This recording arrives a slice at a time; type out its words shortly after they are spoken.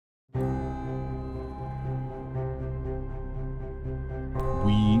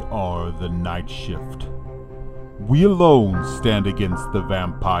We are the Night Shift. We alone stand against the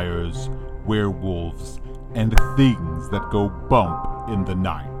vampires, werewolves, and things that go bump in the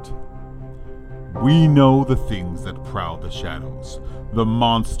night. We know the things that prowl the shadows, the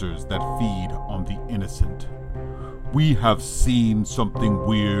monsters that feed on the innocent. We have seen something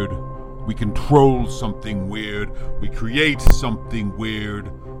weird. We control something weird. We create something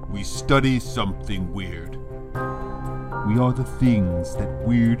weird. We study something weird. We are the things that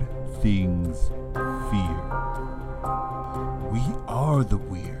weird things fear. We are the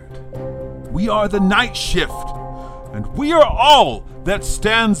weird. We are the Night Shift. And we are all that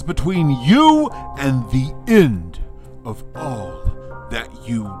stands between you and the end of all that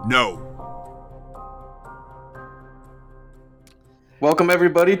you know. Welcome,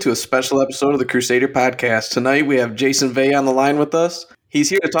 everybody, to a special episode of the Crusader Podcast. Tonight, we have Jason Vey on the line with us. He's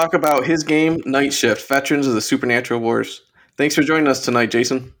here to talk about his game, Night Shift, Veterans of the Supernatural Wars. Thanks for joining us tonight,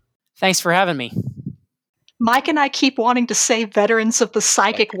 Jason. Thanks for having me. Mike and I keep wanting to say Veterans of the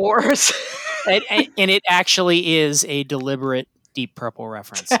Psychic Wars. And it actually is a deliberate Deep Purple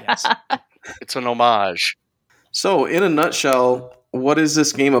reference, yes. It's an homage. So, in a nutshell, what is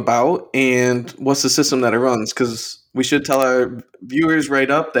this game about, and what's the system that it runs? Because we should tell our viewers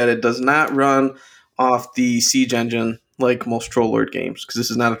right up that it does not run off the Siege engine like most Trollord games, because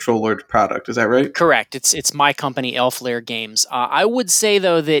this is not a Trollord product. Is that right? Correct. It's my company, Elflair Games. I would say,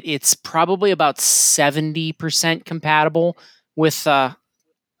 though, that it's probably about 70% compatible with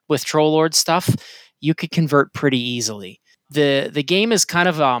Trollord stuff. You could convert pretty easily. The game is kind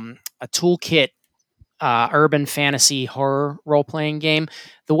of a toolkit urban fantasy horror role-playing game.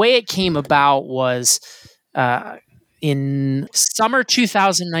 The way it came about was in summer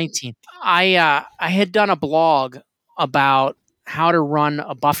 2019. I had done a blog about how to run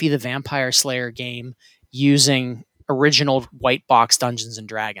a Buffy the Vampire Slayer game using original white box Dungeons and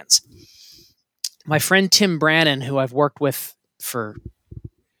Dragons. My friend Tim Brannon, who I've worked with for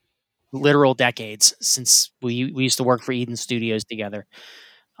literal decades, since we used to work for Eden Studios together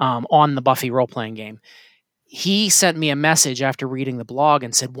on the Buffy role-playing game, he sent me a message after reading the blog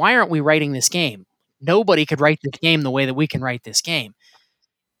and said, "Why aren't we writing this game? Nobody could write this game the way that we can write this game."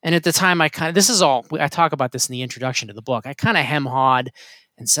 And at the time, I talk about this in the introduction to the book. I kind of hem-hawed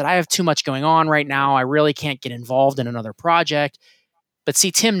and said, I have too much going on right now. I really can't get involved in another project. But see,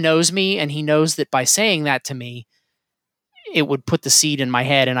 Tim knows me, and he knows that by saying that to me, it would put the seed in my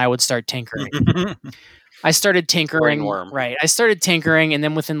head and I would start tinkering. I started tinkering. Right. I started tinkering, and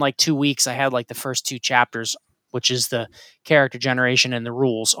then within like 2 weeks, I had like the first 2 chapters, which is the character generation and the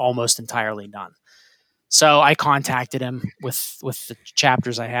rules, almost entirely done. So I contacted him with the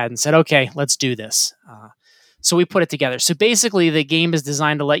chapters I had and said, okay, let's do this. So we put it together. So basically, the game is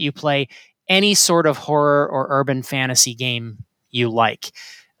designed to let you play any sort of horror or urban fantasy game you like.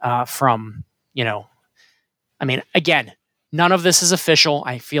 Again, none of this is official.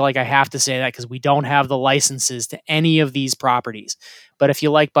 I feel like I have to say that because we don't have the licenses to any of these properties. But if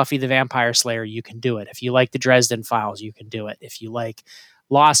you like Buffy the Vampire Slayer, you can do it. If you like the Dresden Files, you can do it. If you like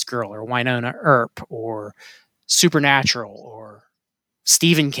Lost Girl or Winona Earp or Supernatural or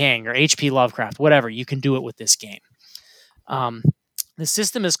Stephen King or H.P. Lovecraft, whatever, you can do it with this game. The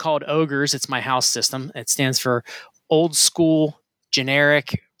system is called Ogres. It's my house system. It stands for Old School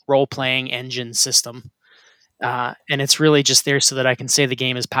Generic Role-Playing Engine System. And it's really just there so that I can say the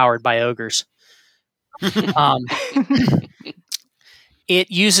game is powered by ogres. It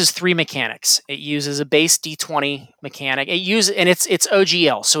uses 3 mechanics. It uses a base D20 mechanic. It's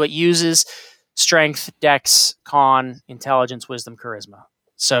OGL, so it uses strength, dex, con, intelligence, wisdom, charisma.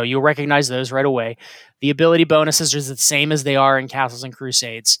 So you'll recognize those right away. The ability bonuses are the same as they are in Castles and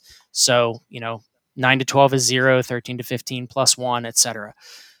Crusades. So, 9 to 12 is 0, 13 to 15 plus 1, etc.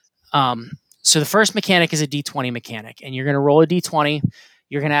 So the first mechanic is a D20 mechanic, and you're going to roll a D20.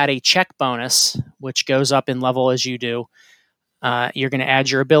 You're going to add a check bonus, which goes up in level as you do. You're going to add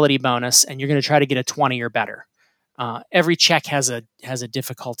your ability bonus, and you're going to try to get a 20 or better. Every check has a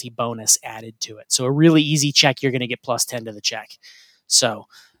difficulty bonus added to it. So a really easy check, you're going to get plus 10 to the check. So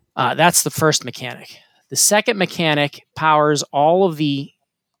that's the first mechanic. The second mechanic powers all of the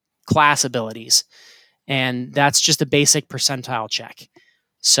class abilities, and that's just a basic percentile check.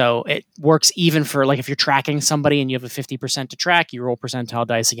 So it works even for, like, if you're tracking somebody and you have a 50% to track, you roll percentile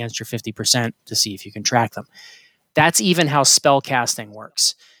dice against your 50% to see if you can track them. That's even how spell casting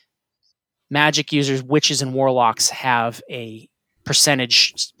works. Magic users, witches, and warlocks have a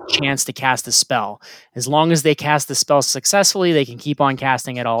percentage chance to cast a spell. As long as they cast the spell successfully, they can keep on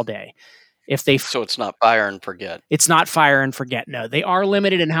casting it all day. So it's not fire and forget. It's not fire and forget. No, they are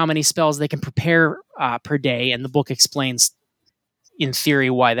limited in how many spells they can prepare per day, and the book explains in theory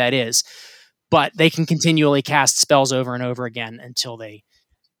why that is. But they can continually cast spells over and over again until they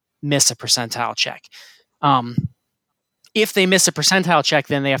miss a percentile check. If they miss a percentile check,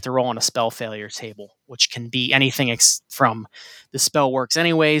 then they have to roll on a spell failure table, which can be anything from the spell works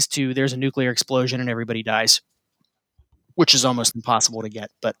anyways to there's a nuclear explosion and everybody dies, which is almost impossible to get.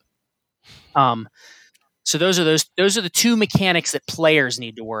 But so those are the two mechanics that players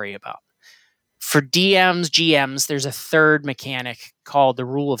need to worry about. For DMs, GMs, there's a third mechanic called the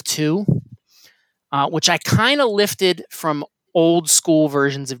Rule of Two, which I kind of lifted from old school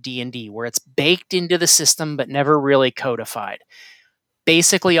versions of D&D, where it's baked into the system but never really codified.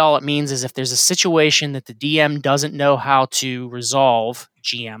 Basically, all it means is if there's a situation that the DM doesn't know how to resolve,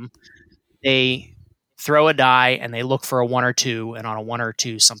 GM, they throw a die and they look for a 1 or 2, and on a 1 or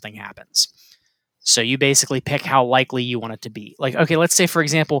 2, something happens. So you basically pick how likely you want it to be. Like, okay, let's say, for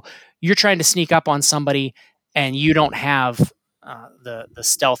example, you're trying to sneak up on somebody and you don't have the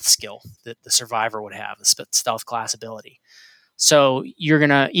stealth skill that the survivor would have, the stealth class ability. So you're going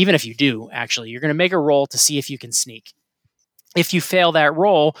to, even if you do, actually, you're going to make a roll to see if you can sneak. If you fail that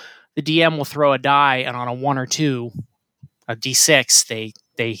roll, the DM will throw a die, and on a 1 or 2, a D6,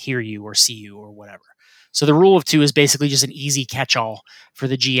 they hear you or see you or whatever. So the Rule of Two is basically just an easy catch-all for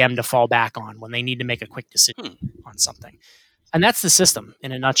the GM to fall back on when they need to make a quick decision on something. And that's the system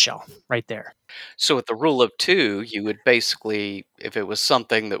in a nutshell right there. So with the Rule of Two, you would basically, if it was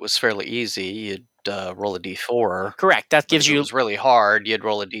something that was fairly easy, you'd roll a D4. Correct. That gives you... If it was really hard, you'd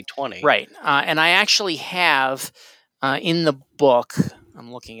roll a D20. Right. And I actually have in the book,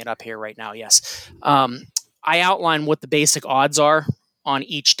 I'm looking it up here right now, yes. I outline what the basic odds are on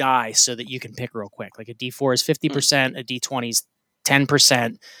each die so that you can pick real quick. Like a D4 is 50%, a D20 is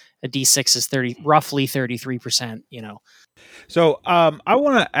 10%, a D6 is roughly 33%, you know. So I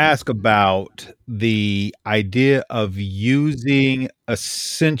want to ask about the idea of using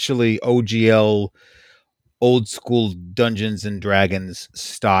essentially OGL, old school Dungeons and Dragons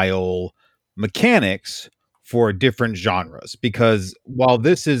style mechanics for different genres. Because while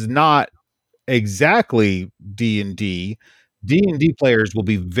this is not exactly D&D players will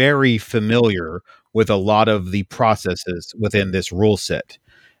be very familiar with a lot of the processes within this rule set.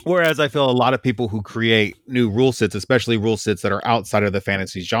 Whereas I feel a lot of people who create new rule sets, especially rule sets that are outside of the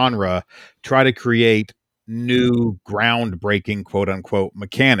fantasy genre, try to create new groundbreaking, quote unquote,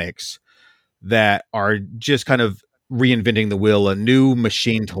 mechanics that are just kind of reinventing the wheel, a new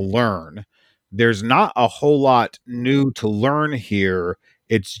machine to learn. There's not a whole lot new to learn here.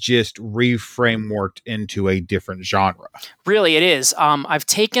 It's just reframeworked into a different genre. Really, it is. I've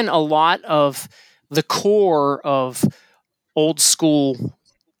taken a lot of the core of old school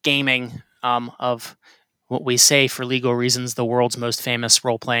gaming, of what we say for legal reasons, the world's most famous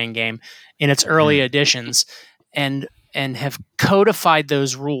role-playing game in its early editions, and have codified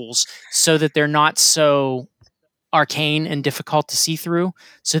those rules so that they're not so arcane and difficult to see through.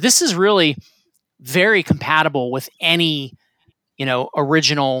 So this is really very compatible with any,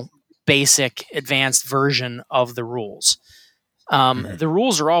 original, basic, advanced version of the rules. The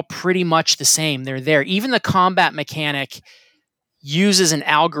rules are all pretty much the same. They're there. Even the combat mechanic uses an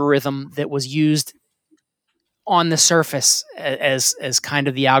algorithm that was used on the surface as kind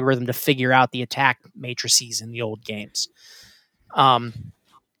of the algorithm to figure out the attack matrices in the old games.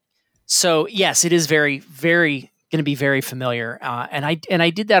 So yes, it is very, very going to be very familiar. And I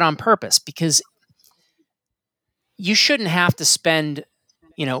did that on purpose because you shouldn't have to spend,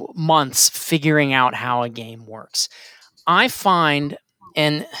 months figuring out how a game works. I find,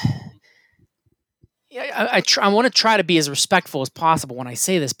 and I want to try to be as respectful as possible when I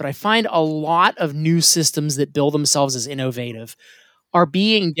say this, but I find a lot of new systems that bill themselves as innovative are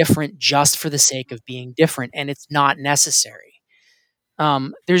being different just for the sake of being different, and it's not necessary.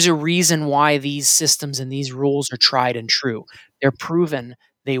 There's a reason why these systems and these rules are tried and true. They're proven,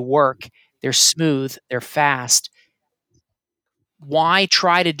 they work, they're smooth, they're fast. Why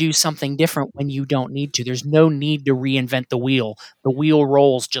try to do something different when you don't need to? There's no need to reinvent the wheel. The wheel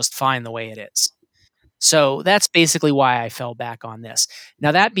rolls just fine the way it is. So that's basically why I fell back on this.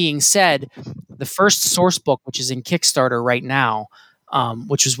 Now, that being said, the first source book, which is in Kickstarter right now,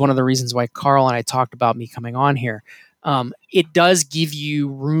 which is one of the reasons why Carl and I talked about me coming on here, it does give you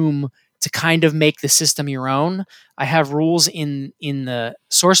room to kind of make the system your own. I have rules in the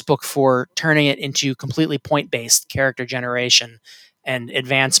source book for turning it into completely point-based character generation and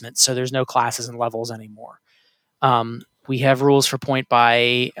advancement, so there's no classes and levels anymore. We have rules for point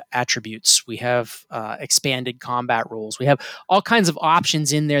by attributes. We have expanded combat rules. We have all kinds of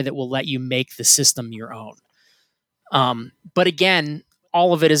options in there that will let you make the system your own. But again,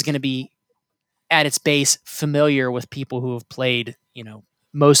 all of it is going to be at its base familiar with people who have played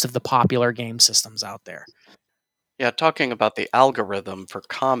most of the popular game systems out there. Yeah, talking about the algorithm for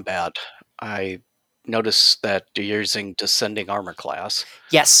combat, I noticed that you're using descending armor class,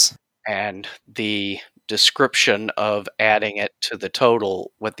 Yes. and the description of adding it to the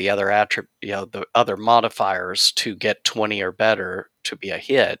total with the other the other modifiers to get 20 or better to be a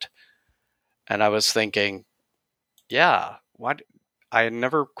hit. And I was thinking, yeah, I had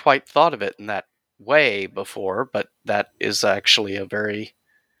never quite thought of it in that way before, but that is actually a very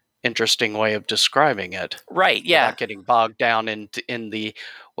interesting way of describing it. Right, yeah. Without getting bogged down in the,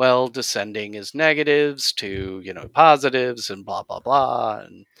 well, descending is negatives to, positives and blah, blah, blah.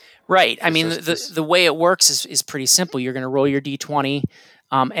 And right. I mean, the way it works is pretty simple. You're going to roll your D20.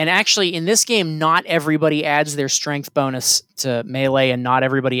 And actually, in this game, not everybody adds their strength bonus to melee, and not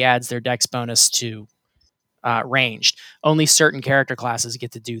everybody adds their dex bonus to ranged. Only certain character classes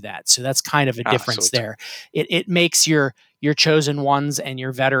get to do that. So that's kind of a difference there. It makes your chosen ones and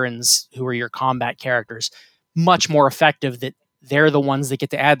your veterans, who are your combat characters, much more effective, that they're the ones that get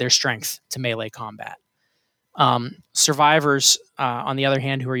to add their strength to melee combat. Survivors, on the other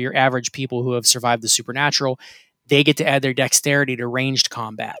hand, who are your average people who have survived the supernatural, they get to add their dexterity to ranged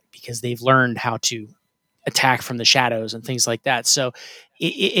combat because they've learned how to attack from the shadows and things like that. So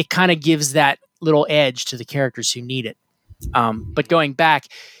it kind of gives that little edge to the characters who need it. But going back,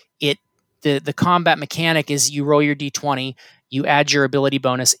 the combat mechanic is you roll your D20, you add your ability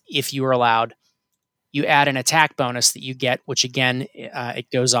bonus if you are allowed, you add an attack bonus that you get, which again, it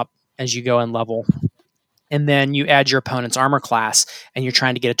goes up as you go in level, and then you add your opponent's armor class, and you're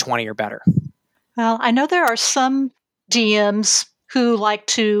trying to get a 20 or better. Well, I know there are some DMs who like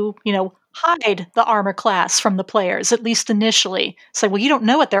to, hide the armor class from the players, at least initially. Say, well, you don't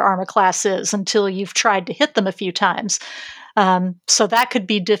know what their armor class is until you've tried to hit them a few times. So that could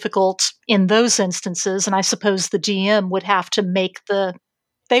be difficult in those instances. And I suppose the GM would have to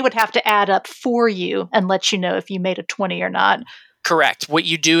they would have to add up for you and let you know if you made a 20 or not. Correct. What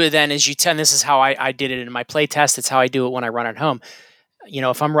you do then is this is how I did it in my playtest. It's how I do it when I run at home.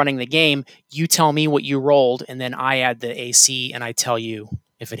 If I'm running the game, you tell me what you rolled, and then I add the AC and I tell you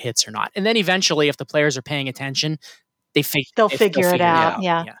if it hits or not. And then eventually, if the players are paying attention, they'll figure it out.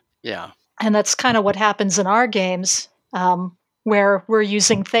 Yeah. And that's kind of what happens in our games, where we're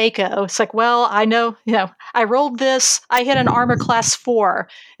using THAC0. It's like, well, I know, I rolled this, I hit an armor class 4.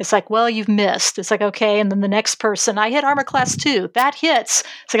 It's like, well, you've missed. It's like, okay. And then the next person, I hit armor class 2. That hits.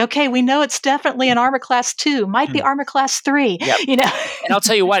 It's like, okay, we know it's definitely an armor class 2. Might be armor class 3. Yep. And I'll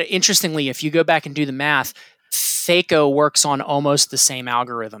tell you what, interestingly, if you go back and do the math, THAC0 works on almost the same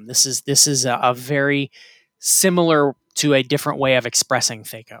algorithm. This is a very similar to a different way of expressing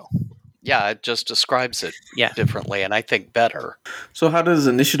THAC0. Yeah, it just describes it differently, and I think better. So how does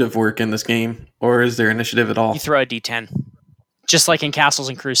initiative work in this game? Or is there initiative at all? You throw a D10. Just like in Castles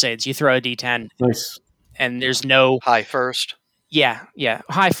and Crusades, you throw a D10. Nice. And there's no... High first? Yeah.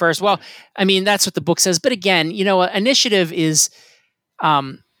 High first. Well, I mean, that's what the book says. But again, initiative is...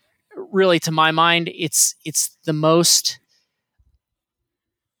 really, to my mind, it's the most...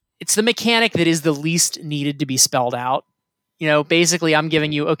 It's the mechanic that is the least needed to be spelled out. Basically, I'm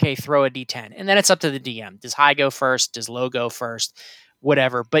giving you, okay, throw a D10. And then it's up to the DM. Does high go first? Does low go first?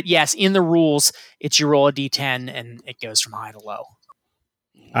 Whatever. But yes, in the rules, it's you roll a D10 and it goes from high to low.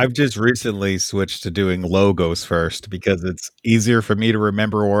 I've just recently switched to doing low goes first because it's easier for me to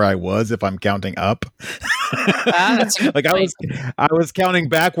remember where I was if I'm counting up. Like I was counting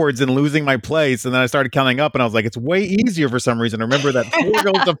backwards and losing my place, and then I started counting up, and I was like, it's way easier for some reason to remember that 4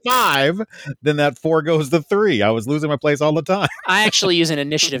 goes to 5 than that 4 goes to 3. I was losing my place all the time. I actually use an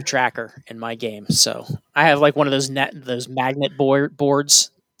initiative tracker in my game, so I have like one of those magnet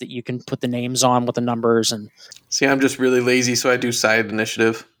boards that you can put the names on with the numbers. And see, I'm just really lazy, so I do side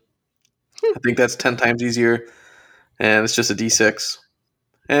initiative. I think that's 10 times easier, and it's just a D6.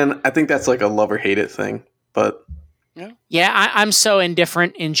 And I think that's like a love or hate it thing. But I'm so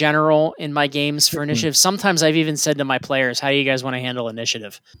indifferent in general in my games for initiative. Sometimes I've even said to my players, how do you guys want to handle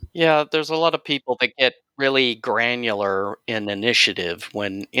initiative? Yeah, there's a lot of people that get really granular in initiative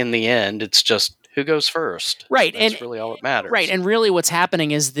when in the end it's just who goes first. Right. That's really all that matters. Right. And really what's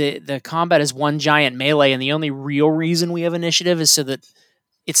happening is the combat is one giant melee, and the only real reason we have initiative is so that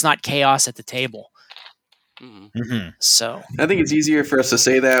it's not chaos at the table. Mm-hmm. So I think it's easier for us to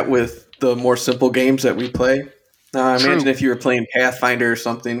say that with the more simple games that we play. Imagine if you were playing Pathfinder or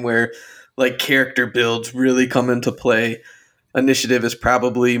something where like character builds really come into play. Initiative is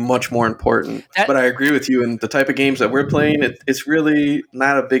probably much more important. But I agree with you. In the type of games that we're playing, it's really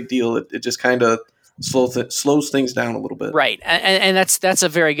not a big deal. It just kind of slows things down a little bit. Right. And that's a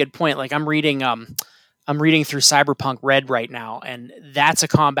very good point. Like I'm reading a I'm reading through Cyberpunk Red right now, and that's a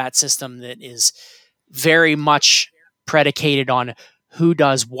combat system that is very much predicated on who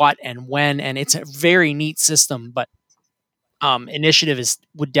does what and when, and it's a very neat system. But initiative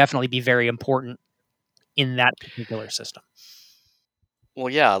would definitely be very important in that particular system. Well,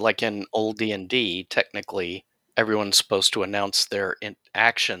 yeah, like in old D&D, technically everyone's supposed to announce their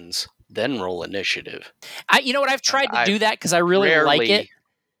actions, then roll initiative. You know what? I've tried to do that because I really like it.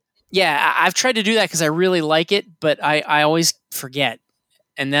 Yeah, I've tried to do that because I really like it, but I always forget.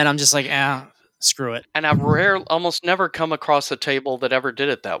 And then I'm just like, screw it. And I've almost never come across a table that ever did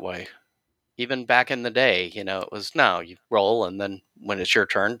it that way. Even back in the day, it was, no, you roll, and then when it's your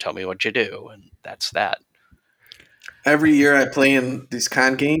turn, tell me what you do, and that's that. Every year I play in this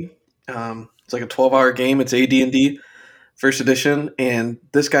con game. It's like a 12-hour game. It's AD&D first edition, and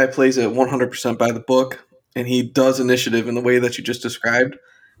this guy plays it 100% by the book, and he does initiative in the way that you just described.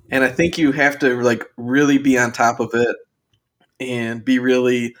 And I think you have to like really be on top of it and be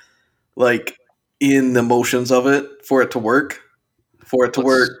really like in the motions of it for it to work.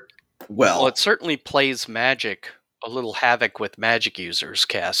 Well, it certainly plays Magic, a little havoc with Magic users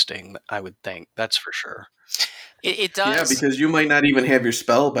casting, I would think. That's for sure. It does. Yeah, because you might not even have your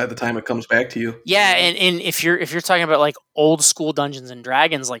spell by the time it comes back to you. Yeah, and if you're talking about like old school Dungeons and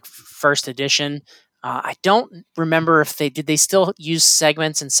Dragons, like first edition, I don't remember if they still use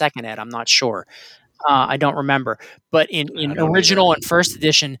segments in second ed. I'm not sure. I don't remember. But in original and first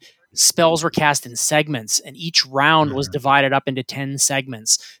edition, spells were cast in segments, and each round was divided up into 10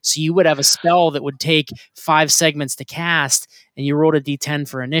 segments. So you would have a spell that would take 5 segments to cast, and you rolled a d10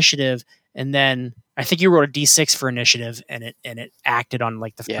 for initiative, and then I think you rolled a d6 for initiative, and it acted on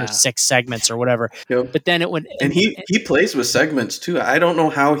like the first 6 segments or whatever. Yep. But then it would, and he plays with segments too. I don't know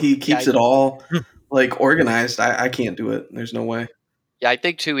how he keeps it all like organized. I can't do it. There's no way. Yeah, I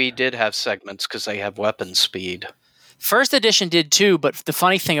think 2E did have segments because they have weapon speed. First edition did too, but the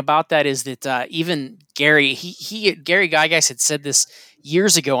funny thing about that is that even Gary Gygax had said this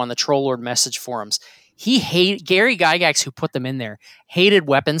years ago on the Troll Lord message forums. Gary Gygax, who put them in there, hated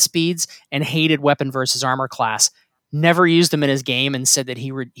weapon speeds and hated weapon versus armor class. Never used them in his game, and said that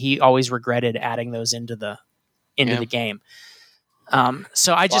he always regretted adding those into the game.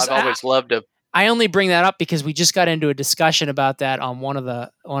 So I've always loved it. I only bring that up because we just got into a discussion about that on one of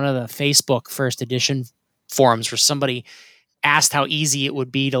the Facebook first edition forums, where somebody asked how easy it would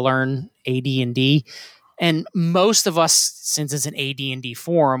be to learn AD&D, and most of us, since it's an AD&D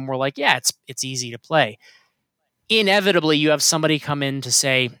forum, we're like, yeah, it's easy to play. Inevitably, you have somebody come in to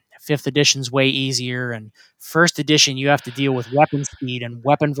say 5th edition's way easier, and 1st edition you have to deal with weapon speed and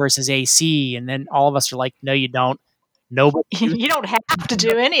weapon versus AC, and then all of us are like, no, you don't. Nobody. You don't have to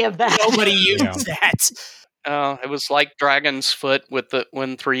do any of that. Nobody uses that. It was like Dragon's Foot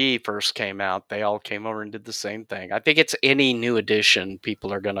when 3E first came out. They all came over and did the same thing. I think it's any new edition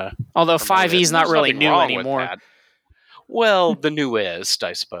people are gonna. Although 5E is not really new anymore. Well, the newest,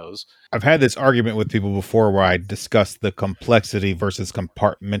 I suppose. I've had this argument with people before where I discussed the complexity versus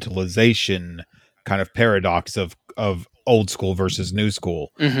compartmentalization kind of paradox of old school versus new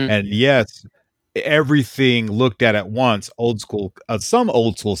school. Mm-hmm. And yes, everything looked at once, old school, some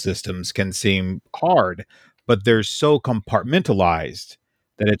old school systems can seem hard, but they're so compartmentalized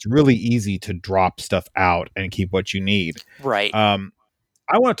that it's really easy to drop stuff out and keep what you need. Right.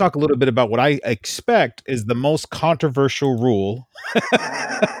 I want to talk a little bit about what I expect is the most controversial rule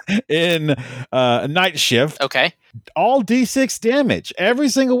in Night Shift. Okay. All D6 damage. Every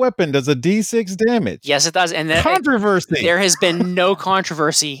single weapon does a D6 damage. Yes, it does. And controversy. There has been no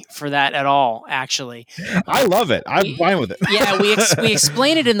controversy for that at all, actually. I love it. I'm fine with it. Yeah, we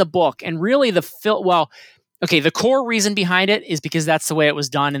explain it in the book. And really the core reason behind it is because that's the way it was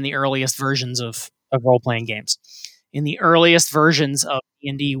done in the earliest versions of role-playing games. In the earliest versions of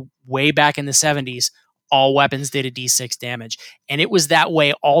D&D way back in the 70s, all weapons did a D6 damage. And it was that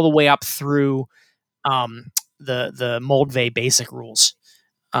way all the way up through the Moldvay basic rules.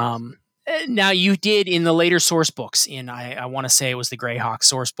 Now you did in the later source books, I want to say it was the Greyhawk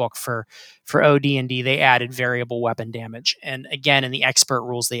source book for OD&D, they added variable weapon damage. And again, in the expert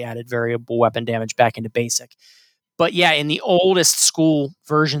rules, they added variable weapon damage back into basic. But yeah, in the oldest school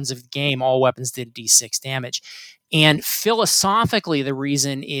versions of the game, all weapons did D6 damage. And philosophically, the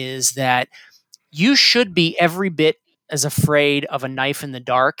reason is that you should be every bit as afraid of a knife in the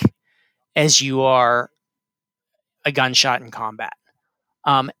dark as you are a gunshot in combat.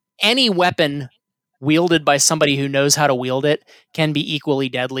 Any weapon wielded by somebody who knows how to wield it can be equally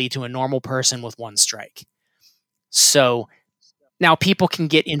deadly to a normal person with one strike. So Now, people can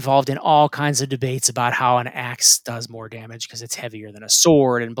get involved in all kinds of debates about how an axe does more damage because it's heavier than a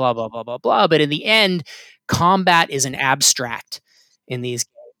sword and blah, blah, blah, blah, blah. But in the end, combat is an abstract in these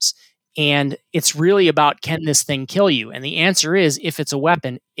games. And it's really about, can this thing kill you? And the answer is, if it's a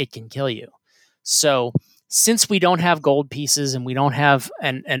weapon, it can kill you. So since we don't have gold pieces and we don't have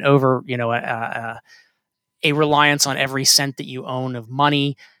an over, a reliance on every cent that you own of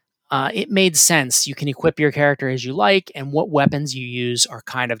money, it made sense. You can equip your character as you like, and what weapons you use are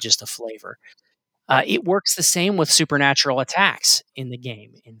kind of just a flavor. It works the same with supernatural attacks in the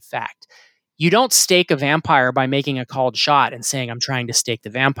game, in fact. You don't stake a vampire by making a called shot and saying, I'm trying to stake the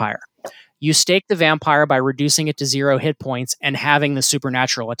vampire. You stake the vampire by reducing it to 0 hit points and having the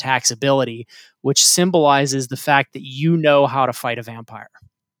supernatural attacks ability, which symbolizes the fact that you know how to fight a vampire.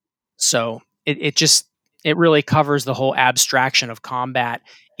 So it really covers the whole abstraction of combat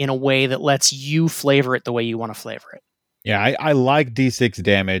in a way that lets you flavor it the way you want to flavor it. Yeah, I like D6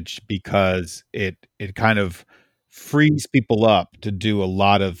 damage because it kind of frees people up to do a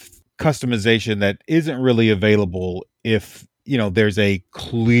lot of customization that isn't really available if there's a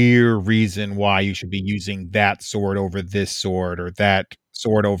clear reason why you should be using that sword over this sword or that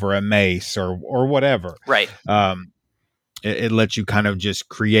sword over a mace or whatever. Right. It lets you kind of just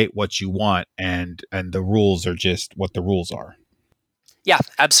create what you want, and the rules are just what the rules are. Yeah,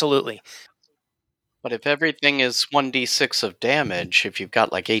 absolutely. But if everything is 1d6 of damage, if you've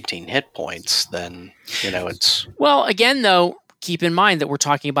got like 18 hit points, then, it's... Well, again, though, keep in mind that we're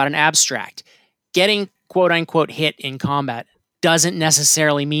talking about an abstract. Getting quote-unquote hit in combat doesn't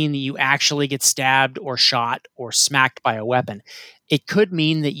necessarily mean that you actually get stabbed or shot or smacked by a weapon. It could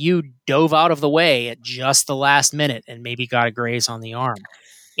mean that you dove out of the way at just the last minute and maybe got a graze on the arm.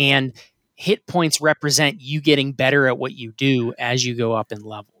 And hit points represent you getting better at what you do as you go up in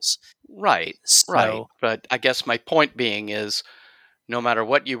levels. Right. But I guess my point being is, no matter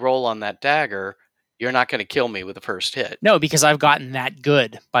what you roll on that dagger, you're not going to kill me with the first hit. No, because I've gotten that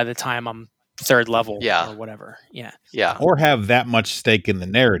good by the time I'm 3rd level or whatever. Yeah. Or have that much stake in the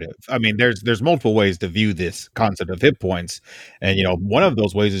narrative. I mean, there's multiple ways to view this concept of hit points. And, one of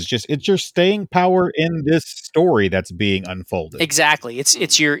those ways is just, it's your staying power in this story that's being unfolded. Exactly.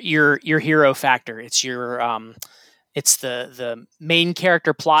 It's your hero factor. It's your, it's the main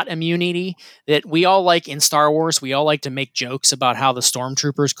character plot immunity that we all like in Star Wars. We all like to make jokes about how the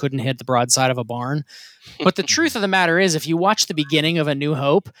stormtroopers couldn't hit the broadside of a barn. But the truth of the matter is, if you watch the beginning of A New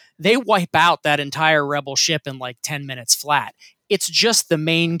Hope, they wipe out that entire rebel ship in like 10 minutes flat. It's just the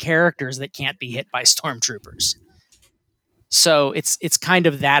main characters that can't be hit by stormtroopers. So it's kind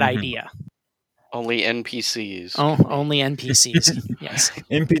of that idea. Only NPCs. Oh, only NPCs. Yes.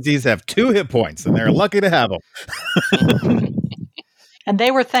 NPCs have 2 hit points, and they're lucky to have them. And they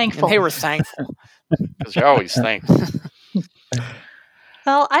were thankful. Because you're always thankful.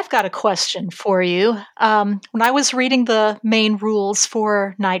 Well, I've got a question for you. When I was reading the main rules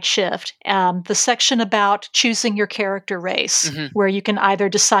for Night Shift, the section about choosing your character race, where you can either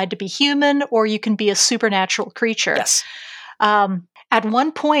decide to be human or you can be a supernatural creature. Yes. At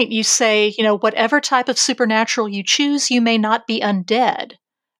one point, you say, whatever type of supernatural you choose, you may not be undead.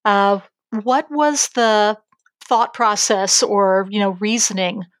 What was the thought process or,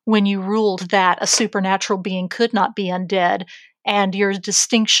 reasoning when you ruled that a supernatural being could not be undead, and your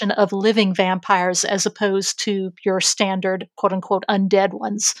distinction of living vampires as opposed to your standard, quote unquote, undead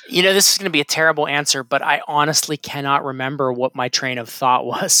ones? This is going to be a terrible answer, but I honestly cannot remember what my train of thought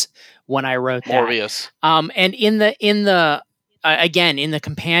was when I wrote that. Morbius. And in the again, in the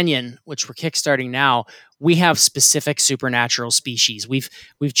companion, which we're kickstarting now, we have specific supernatural species. We've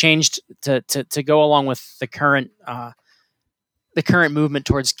changed to go along with the current movement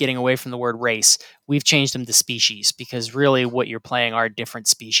towards getting away from the word race. We've changed them to species, because really what you're playing are different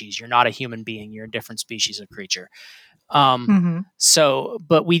species. You're not a human being. You're a different species of creature. So,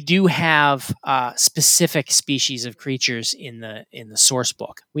 but we do have specific species of creatures in the source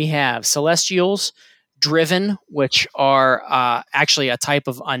book. We have celestials, driven, which are actually a type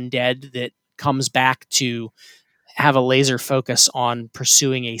of undead that comes back to have a laser focus on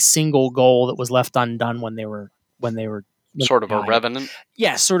pursuing a single goal that was left undone when they were sort of a revenant.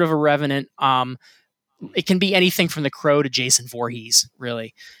 Yeah, sort of a revenant. It can be anything from the Crow to Jason Voorhees,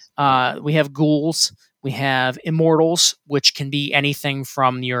 really. We have ghouls. We have immortals, which can be anything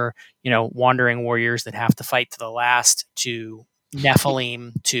from your, wandering warriors that have to fight to the last, to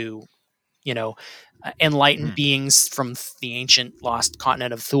Nephilim, to, enlightened beings from the ancient lost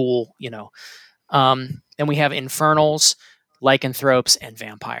continent of Thule, Then we have infernals, lycanthropes, and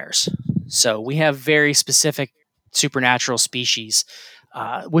vampires. So we have very specific supernatural species,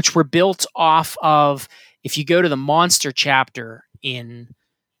 which were built off of, if you go to the monster chapter in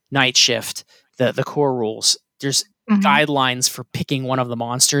Night Shift, the core rules. There's Mhm. guidelines for picking one of the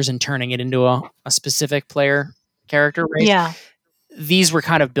monsters and turning it into a specific player character race. Yeah. These were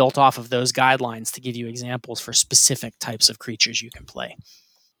kind of built off of those guidelines to give you examples for specific types of creatures you can play.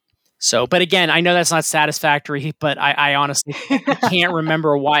 So, but again, I know that's not satisfactory, but I honestly can't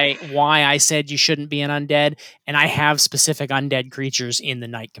remember why I said you shouldn't be an undead, and I have specific undead creatures in the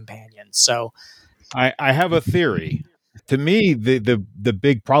Night Companion. So, I have a theory. To me, the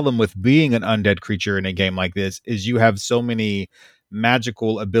big problem with being an undead creature in a game like this is you have so many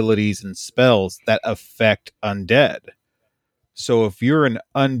magical abilities and spells that affect undead. So if you're an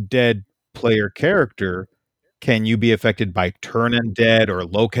undead player character, can you be affected by turn undead or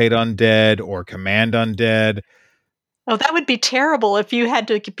locate undead or command undead? Oh, that would be terrible if you had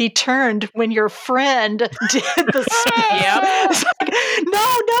to be turned when your friend did the spell. Yep. It's like,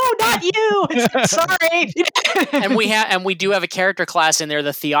 no, not you. Sorry. and we do have a character class in there,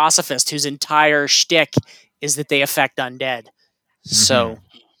 the Theosophist, whose entire shtick is that they affect undead. So,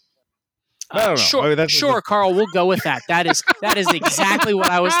 I don't know. sure, I mean, that's- sure, Carl, we'll go with that. That is exactly what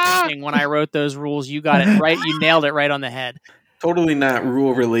I was thinking when I wrote those rules. You got it right. You nailed it right on the head. Totally not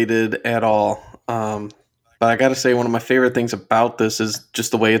rule related at all. But I got to say, one of my favorite things about this is just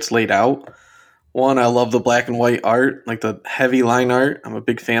the way it's laid out. One, I love the black and white art, like the heavy line art. I'm a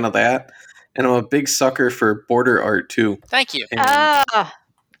big fan of that. And I'm a big sucker for border art, too. Thank you. And I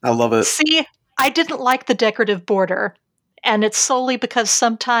love it. See, I didn't like the decorative border, and it's solely because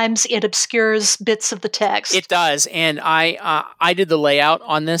sometimes it obscures bits of the text. It does, and I did the layout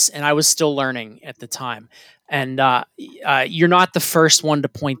on this, and I was still learning at the time. And you're not the first one to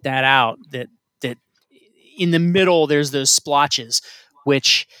point that out. That in the middle there's those splotches,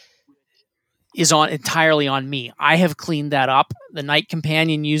 which is entirely on me. I have cleaned that up. The Night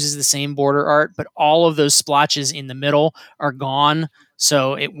Companion uses the same border art, but all of those splotches in the middle are gone.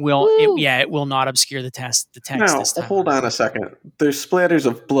 So it will not obscure the text. Now, this time. hold on a second. There's splatters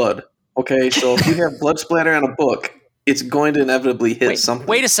of blood. Okay, so if you have blood splatter on a book, it's going to inevitably hit something.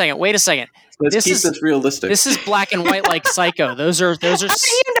 Wait a second. Let's keep this realistic. This is black and white like Psycho. Those are. How do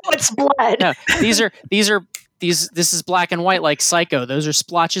you know it's blood? No, this is black and white like Psycho. Those are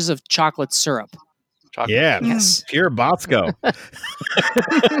splotches of chocolate syrup. Yeah, Yes. pure Bosco.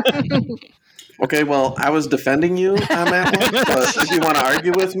 Okay, well, I was defending you on that one, but if you want to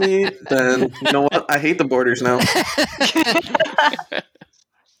argue with me, then you know what? I hate the borders now.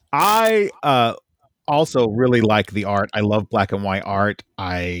 I also really like the art. I love black and white art.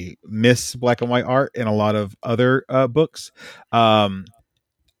 I miss black and white art in a lot of other books.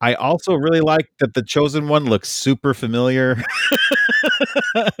 I also really like that the Chosen One looks super familiar.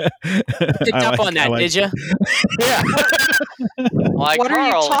 Picked up on that, did you? Yeah. Like What are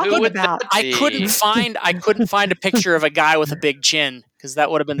you Carl, talking who would about? that I be? couldn't find a picture of a guy with a big chin because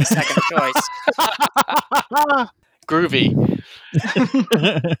that would have been the second choice. Groovy.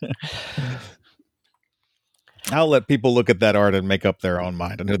 I'll let people look at that art and make up their own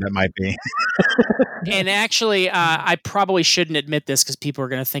mind on who that might be. And actually, I probably shouldn't admit this because people are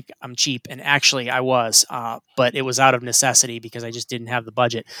going to think I'm cheap. And actually, I was, but it was out of necessity because I just didn't have the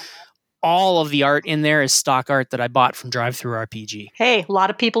budget. All of the art in there is stock art that I bought from Drive-Thru RPG. Hey, a lot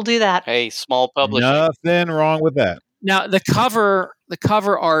of people do that. Hey, small publishing. Nothing wrong with that. Now, the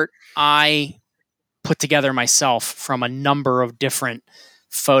cover art I put together myself from a number of different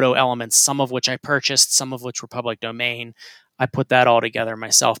photo elements, some of which I purchased, some of which were public domain. I put that all together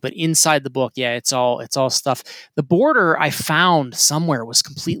myself. But inside the book, yeah, it's all stuff. The border I found somewhere was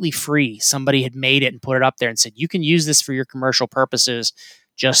completely free. Somebody had made it and put it up there and said, "You can use this for your commercial purposes.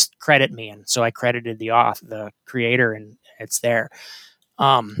 Just credit me." And so I credited the creator, and it's there.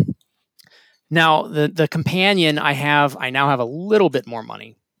 Now the companion I now have a little bit more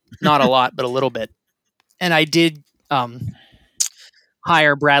money, not a lot, but a little bit. And I did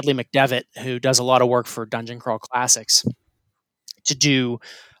hire Bradley McDevitt, who does a lot of work for Dungeon Crawl Classics, to do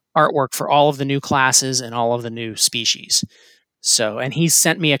artwork for all of the new classes and all of the new species. So, and he's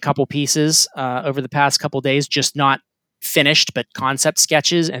sent me a couple pieces over the past couple days, just not finished, but concept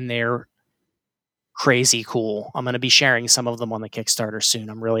sketches, and they're crazy cool. I'm going to be sharing some of them on the Kickstarter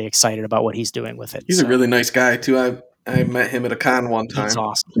soon. I'm really excited about what he's doing with it. He's a really nice guy, too. I met him at a con one time. He's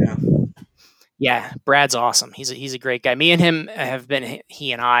awesome. Yeah. Yeah, Brad's awesome. He's a great guy. Me and him have been.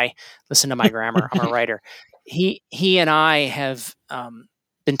 He and I listen to my grammar. I'm a writer. He and I have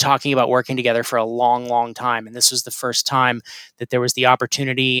been talking about working together for a long, long time, and this was the first time that there was the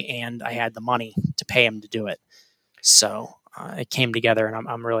opportunity, and I had the money to pay him to do it. So it came together, and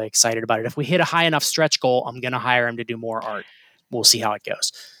I'm really excited about it. If we hit a high enough stretch goal, I'm going to hire him to do more art. We'll see how it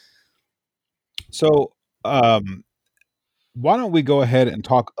goes. So, why don't we go ahead and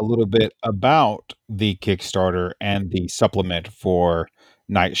talk a little bit about the Kickstarter and the supplement for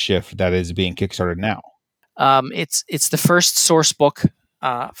Night Shift that is being kickstarted now? It's the first source book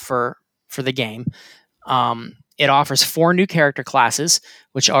for the game. It offers 4 new character classes,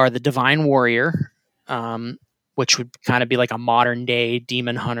 which are the Divine Warrior, which would kind of be like a modern day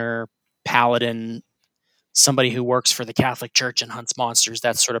demon hunter, paladin, somebody who works for the Catholic Church and hunts monsters,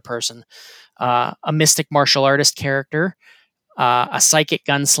 that sort of person. A mystic martial artist character, a psychic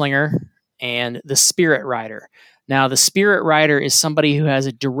gunslinger, and the Spirit Rider. Now, the Spirit Rider is somebody who has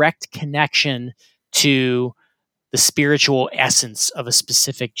a direct connection to the spiritual essence of a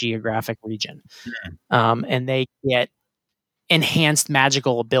specific geographic region. And they get enhanced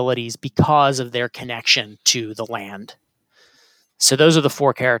magical abilities because of their connection to the land. So those are the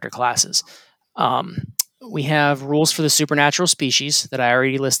 4 character classes. We have rules for the supernatural species that I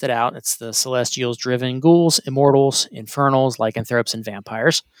already listed out. It's the Celestials, Driven, Ghouls, Immortals, Infernals, Lycanthropes, and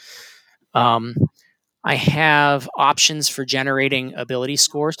Vampires. I have options for generating ability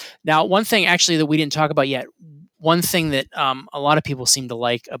scores. Now, one thing actually that we didn't talk about yet, one thing that a lot of people seem to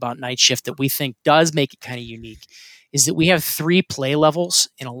like about Night Shift that we think does make it kind of unique is that we have 3 play levels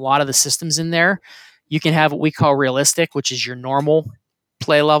in a lot of the systems in there. You can have what we call realistic, which is your normal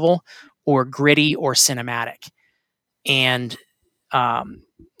play level, or gritty or cinematic. And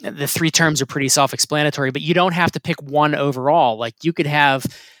the 3 terms are pretty self-explanatory, but you don't have to pick one overall. Like you could have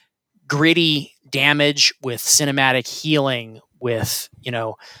gritty damage with cinematic healing with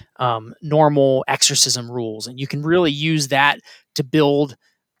normal exorcism rules, and you can really use that to build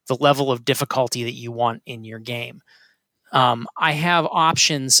the level of difficulty that you want in your game. I have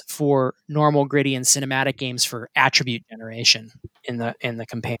options for normal, gritty, and cinematic games for attribute generation in the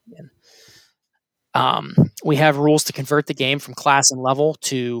companion. We have rules to convert the game from class and level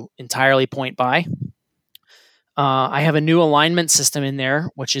to entirely point buy. I have a new alignment system in there,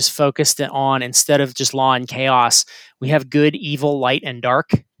 which is focused on, instead of just law and chaos, we have good, evil, light, and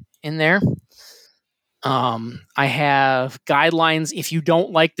dark in there. I have guidelines. If you don't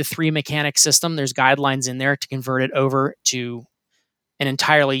like the 3 mechanic system, there's guidelines in there to convert it over to an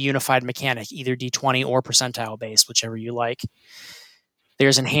entirely unified mechanic, either D20 or percentile based, whichever you like.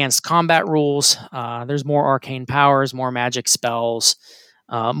 There's enhanced combat rules. There's more arcane powers, more magic spells,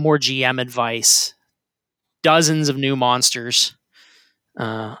 more GM advice, dozens of new monsters,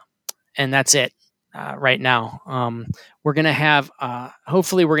 and that's it right now. We're going to have,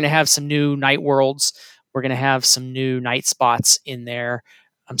 hopefully, we're going to have some new night worlds. We're going to have some new night spots in there.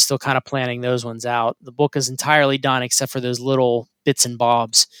 I'm still kind of planning those ones out. The book is entirely done except for those little bits and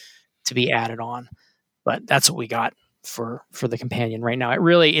bobs to be added on. But that's what we got for the companion right now.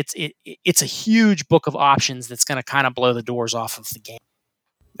 It's a huge book of options that's going to kind of blow the doors off of the game.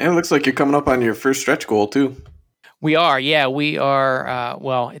 And it looks like you're coming up on your first stretch goal too. We are, yeah, we are.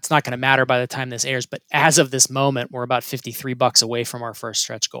 Well, it's not going to matter by the time this airs, but as of this moment, we're about $53 away from our first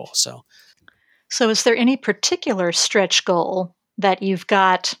stretch goal. So is there any particular stretch goal that you've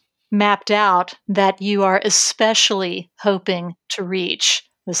got mapped out that you are especially hoping to reach?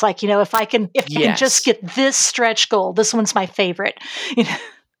 It's like, if I can just get this stretch goal, this one's my favorite.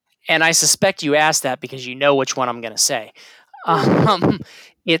 And I suspect you asked that because you know which one I'm going to say.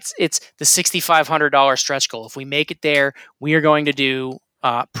 It's the $6,500 stretch goal. If we make it there, we are going to do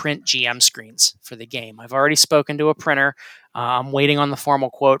print GM screens for the game. I've already spoken to a printer. I'm waiting on the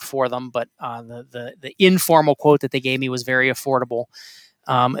formal quote for them, but the informal quote that they gave me was very affordable.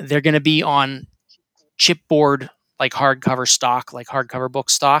 They're going to be on chipboard, like hardcover stock, like hardcover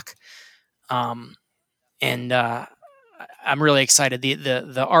book stock. And I'm really excited.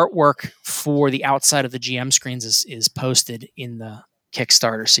 The artwork for the outside of the GM screens is posted in the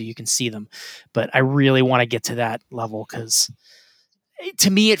Kickstarter, so you can see them. But I really want to get to that level because to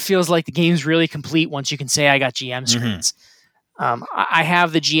me, it feels like the game's really complete once you can say I got GM screens. I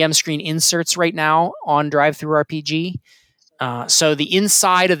have the GM screen inserts right now on DriveThruRPG. So the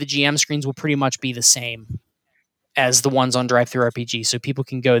inside of the GM screens will pretty much be the same as the ones on DriveThruRPG. So people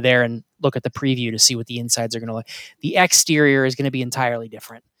can go there and look at the preview to see what the insides are going to look. The exterior is going to be entirely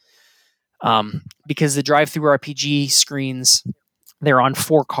different. Because the DriveThruRPG screens, they're on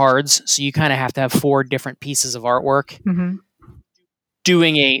 4 cards. So you kind of have to have 4 different pieces of artwork. Mm-hmm.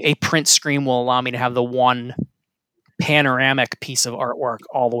 Doing a print screen will allow me to have the one panoramic piece of artwork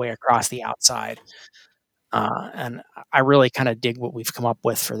all the way across the outside. And I really kind of dig what we've come up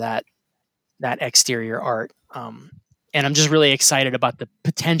with for that exterior art. And I'm just really excited about the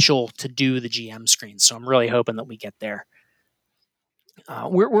potential to do the GM screen. So I'm really hoping that we get there.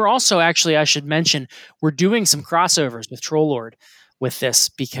 We're also, actually, I should mention, we're doing some crossovers with Troll Lord with this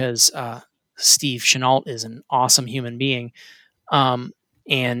because Steve Chenault is an awesome human being.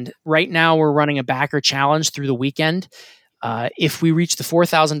 And right now we're running a backer challenge through the weekend. If we reach the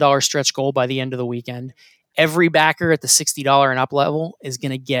 $4,000 stretch goal by the end of the weekend, every backer at the $60 and up level is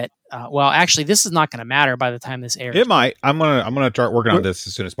going to get. Well, actually, this is not going to matter by the time this airs. It might. I'm gonna start working on this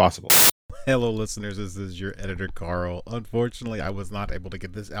as soon as possible. Hello, listeners. This is your editor, Carl. Unfortunately, I was not able to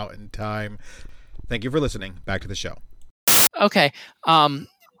get this out in time. Thank you for listening. Back to the show. Okay. But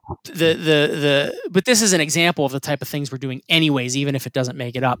this is an example of the type of things we're doing anyways, even if it doesn't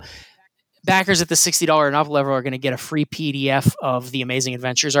make it up. Backers at the $60 and up level are going to get a free PDF of the Amazing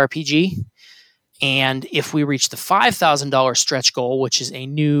Adventures RPG. And if we reach the $5,000 stretch goal, which is a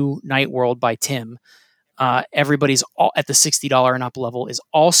new Night World by Tim, everybody's at the $60 and up level is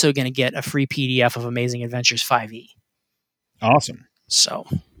also going to get a free PDF of Amazing Adventures 5e. Awesome. So,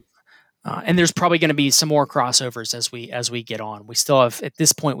 and there's probably going to be some more crossovers as we get on. We still have, at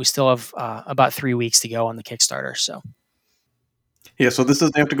this point, about 3 weeks to go on the Kickstarter. So, yeah. So this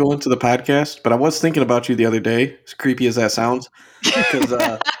doesn't have to go into the podcast, but I was thinking about you the other day. As creepy as that sounds, because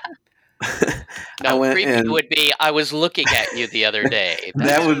no, creepy would be. I was looking at you the other day.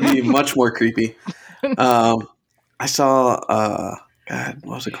 That would be much more creepy. I saw. God,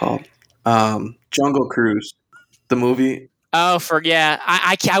 what was it called? Jungle Cruise, the movie. Oh,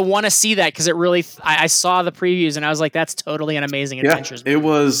 I want to see that because it really. I saw the previews and I was like, "That's totally an Amazing Adventures." Yeah, it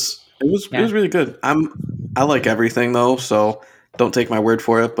was really good. I like everything though, so don't take my word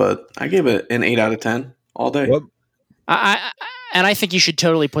for it. But I gave it an 8 out of 10 all day. What? I think you should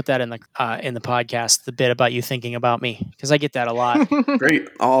totally put that in the podcast. The bit about you thinking about me because I get that a lot. Great.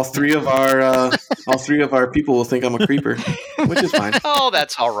 All three of our people will think I'm a creeper, which is fine. Oh,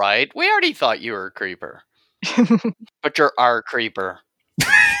 that's all right. We already thought you were a creeper. But you're our creeper.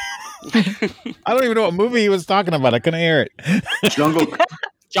 I don't even know what movie he was talking about. I couldn't hear it. Jungle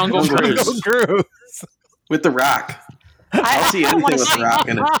Cruise. With The Rock. I'll see anything with The Rock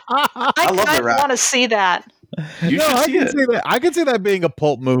in it. I love The Rock. I want to see that. You should see it. See that. I can see that being a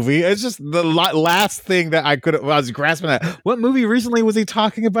pulp movie. It's just the last thing that I was grasping at. What movie recently was he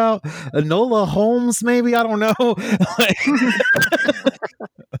talking about? Enola Holmes, maybe? I don't know.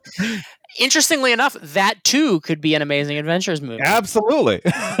 Interestingly enough, that too could be an Amazing Adventures movie. Absolutely.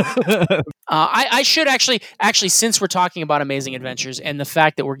 I should actually, since we're talking about Amazing Adventures and the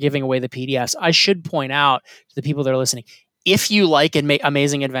fact that we're giving away the PDFs, I should point out to the people that are listening, if you like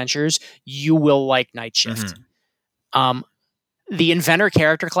Amazing Adventures, you will like Night Shift. Mm-hmm. The Inventor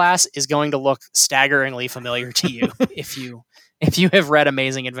character class is going to look staggeringly familiar to you if you have read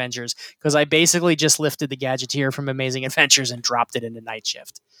Amazing Adventures, because I basically just lifted the Gadgeteer from Amazing Adventures and dropped it into Night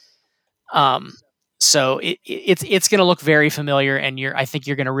Shift. So it's going to look very familiar, and I think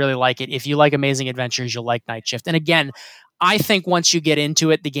you're going to really like it. If you like Amazing Adventures, you'll like Night Shift. And again, I think once you get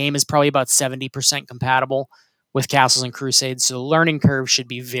into it, the game is probably about 70% compatible with Castles and Crusades. So the learning curve should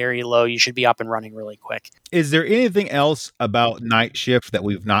be very low. You should be up and running really quick. Is there anything else about Night Shift that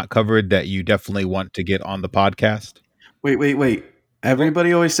we've not covered that you definitely want to get on the podcast? Wait.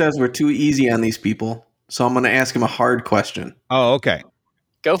 Everybody always says we're too easy on these people. So I'm going to ask him a hard question. Oh, okay.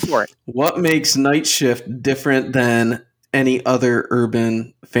 Go for it. What makes Night Shift different than any other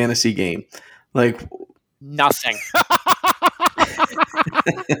urban fantasy game? Like nothing.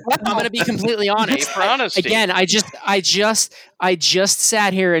 I'm going to be completely honest. For honesty. Again, I just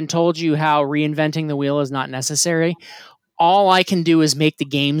sat here and told you how reinventing the wheel is not necessary. All I can do is make the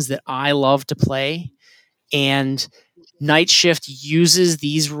games that I love to play, and Night Shift uses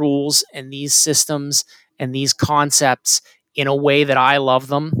these rules and these systems and these concepts in a way that I love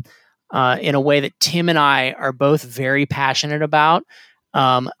them, in a way that Tim and I are both very passionate about.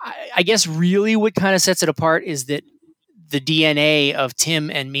 I guess really what kind of sets it apart is that the DNA of Tim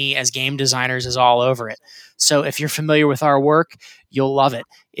and me as game designers is all over it. So if you're familiar with our work, you'll love it.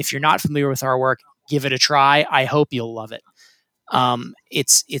 If you're not familiar with our work, give it a try. I hope you'll love it. I'm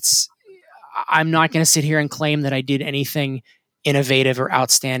not going to sit here and claim that I did anything innovative or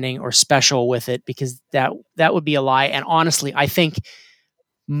outstanding or special with it, because that would be a lie. And honestly, I think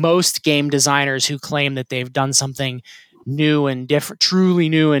most game designers who claim that they've done something new and different, truly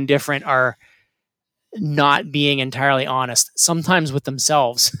new and different, are not being entirely honest. Sometimes with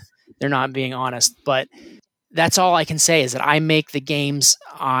themselves, they're not being honest. But that's all I can say, is that I make the games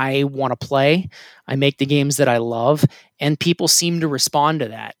I want to play. I make the games that I love, and people seem to respond to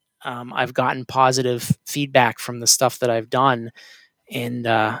that. I've gotten positive feedback from the stuff that I've done, and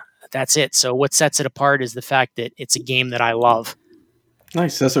that's it. So what sets it apart is the fact that it's a game that I love.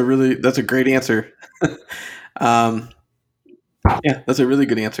 Nice. That's a great answer. Yeah, that's a really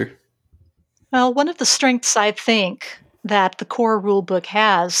good answer. Well, one of the strengths I think that the core rulebook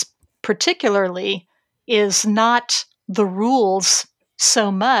has particularly is not the rules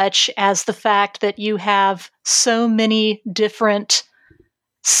so much as the fact that you have so many different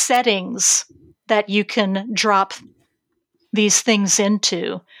settings that you can drop these things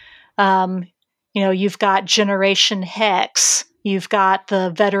into. You've got Generation Hex, you've got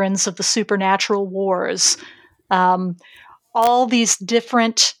the Veterans of the Supernatural Wars, all these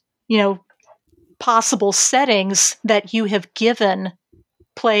different, possible settings that you have given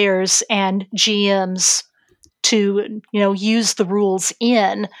players and GMs to, use the rules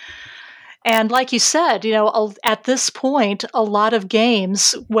in. And like you said, at this point, a lot of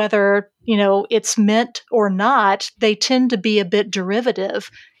games, whether, it's meant or not, they tend to be a bit derivative.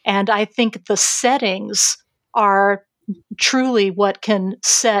 And I think the settings are truly what can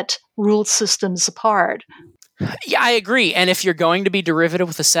set rule systems apart. Yeah, I agree. And if you're going to be derivative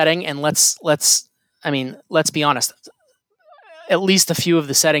with a setting, and let's be honest, at least a few of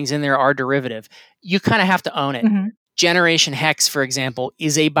the settings in there are derivative, you kind of have to own it. Mm-hmm. Generation Hex, for example,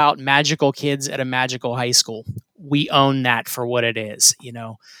 is about magical kids at a magical high school. We own that for what it is,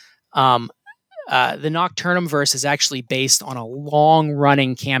 The Nocturnum verse is actually based on a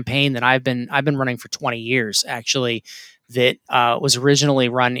long-running campaign that I've been running for 20 years, actually, that was originally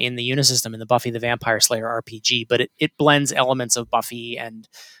run in the Unisystem in the Buffy the Vampire Slayer RPG, but it blends elements of Buffy and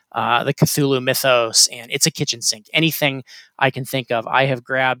the Cthulhu mythos, and it's a kitchen sink. Anything I can think of, I have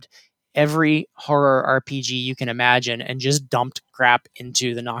grabbed every horror RPG you can imagine and just dumped crap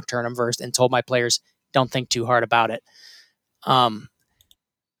into the Nocturnum verse and told my players, don't think too hard about it.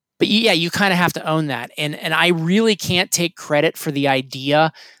 But yeah, you kind of have to own that. And I really can't take credit for the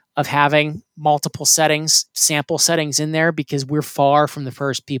idea of having multiple settings, sample settings in there, because we're far from the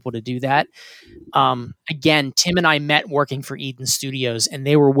first people to do that. Again, Tim and I met working for Eden Studios, and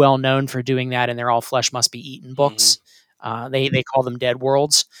they were well known for doing that in their All Flesh Must Be Eaten books. They call them Dead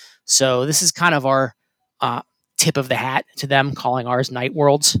Worlds. So this is kind of our tip of the hat to them, calling ours Night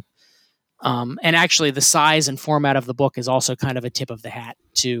Worlds. And actually, the size and format of the book is also kind of a tip of the hat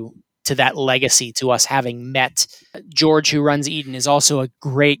to that legacy, to us having met. George, who runs Eden, is also a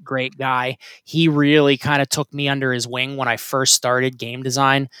great, great guy. He really kind of took me under his wing when I first started game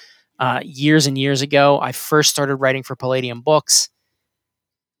design years and years ago. I first started writing for Palladium Books,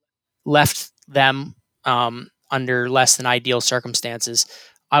 left them under less than ideal circumstances.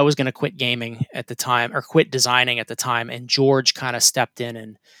 I was going to quit gaming at the time, or quit designing at the time, and George kind of stepped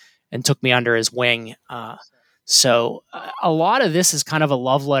in and took me under his wing. So a lot of this is kind of a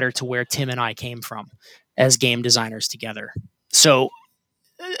love letter to where Tim and I came from as game designers together. So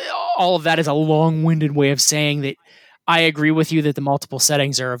all of that is a long-winded way of saying that I agree with you that the multiple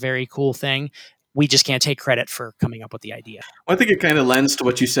settings are a very cool thing. We just can't take credit for coming up with the idea. Well, I think it kind of lends to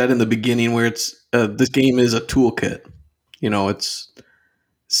what you said in the beginning, where it's this game is a toolkit.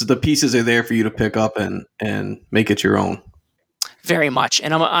 So the pieces are there for you to pick up and make it your own. Very much,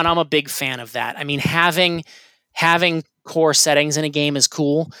 and I'm a big fan of that. I mean, having core settings in a game is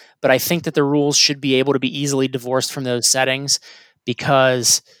cool, but I think that the rules should be able to be easily divorced from those settings,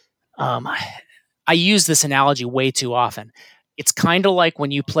 because I use this analogy way too often. It's kind of like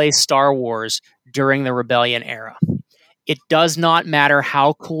when you play Star Wars during the Rebellion era. It does not matter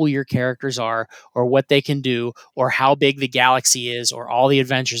how cool your characters are, or what they can do, or how big the galaxy is, or all the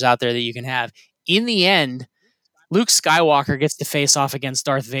adventures out there that you can have. In the end, Luke Skywalker gets to face off against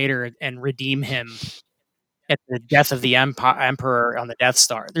Darth Vader and redeem him at the death of the Emperor on the Death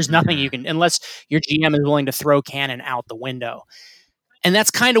Star. There's nothing you can, unless your GM is willing to throw canon out the window. And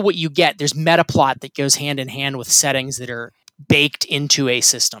that's kind of what you get. There's meta plot that goes hand in hand with settings that are baked into a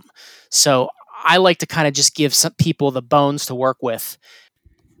system. So I like to kind of just give some people the bones to work with.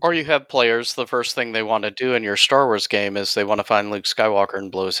 Or you have players, the first thing they want to do in your Star Wars game is they want to find Luke Skywalker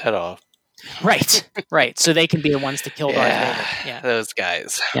and blow his head off. Right. So they can be the ones to kill Darth Vader. Yeah, those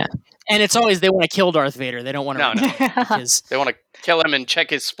guys. Yeah, and it's always they want to kill Darth Vader. They don't want to. No. Because they want to kill him and check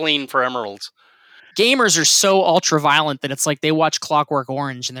his spleen for emeralds. Gamers are so ultra violent that it's like they watch Clockwork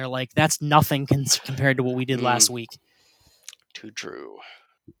Orange and they're like, "That's nothing compared to what we did last week." Too true.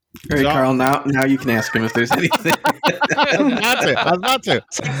 All right, Carl. Now you can ask him if there's anything. I was about to.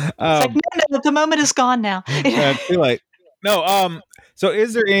 It's like, no, the moment is gone now. Too late. No. So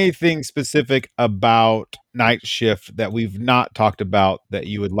is there anything specific about Night Shift that we've not talked about that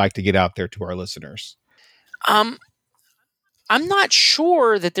you would like to get out there to our listeners? I'm not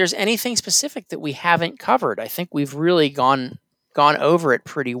sure that there's anything specific that we haven't covered. I think we've really gone over it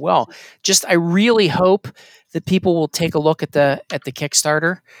pretty well. Just I really hope that people will take a look at the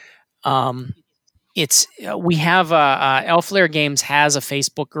Kickstarter. We have Elflair Games has a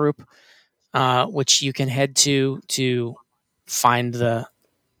Facebook group, which you can head to find the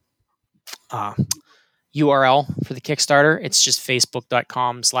URL for the Kickstarter. It's just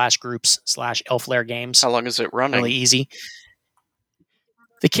facebook.com/groups/elflairgames. How long is it running? Really easy.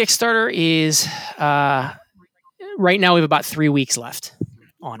 The Kickstarter is right now we have about 3 weeks left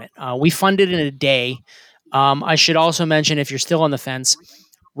on it. We funded in a day. I should also mention, if you're still on the fence,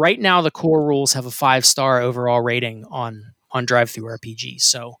 right now the core rules have a 5-star overall rating on DriveThruRPG.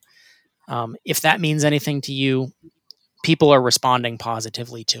 So if that means anything to you, people are responding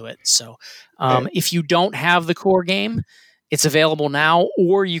positively to it. So if you don't have the core game, it's available now,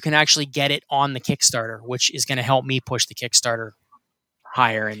 or you can actually get it on the Kickstarter, which is going to help me push the Kickstarter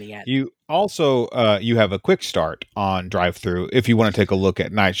higher in the end. You also you have a quick start on DriveThru if you want to take a look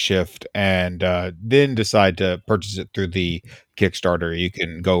at Night Shift and then decide to purchase it through the Kickstarter. You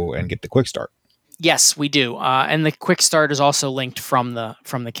can go and get the quick start. Yes, we do, and the quick start is also linked from the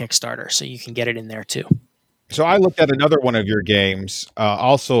Kickstarter, so you can get it in there too. So I looked at another one of your games,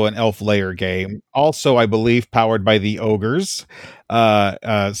 also an Elf Lair game, also I believe powered by the Ogres,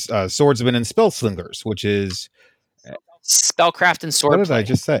 Swordsmen and Spellslingers, which is Spellcraft and Swordplay. What did I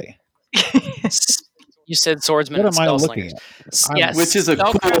just say? You said Swordsmen and What am I Spellslingers. looking at? Yes, Which is a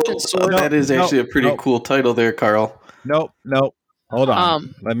cool. Spellcraft and Sword. That is actually a pretty cool title there, Carl. Nope. Hold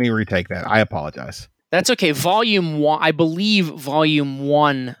on. Let me retake that. I apologize. That's okay. Volume 1, I believe Volume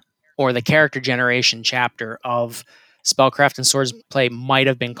 1 or the character generation chapter of Spellcraft and Swordplay might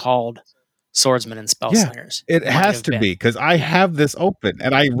have been called Swordsmen and Spellslingers. It has to be, because I have this open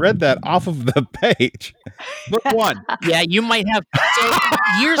and I read that off of the page. Book 1. Yeah, you might have. So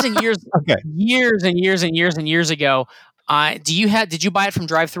years and years, years and years and years and years ago. Did you buy it from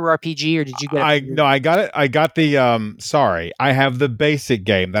DriveThruRPG or did you get it? No, I got it. I got the I have the basic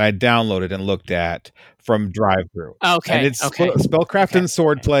game that I downloaded and looked at from DriveThru. Okay. And it's Spellcraft and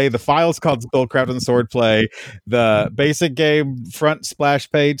Swordplay. The file's called Spellcraft and Swordplay. The basic game front splash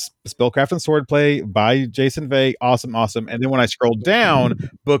page, Spellcraft and Swordplay by Jason Vay. Awesome. And then when I scroll down,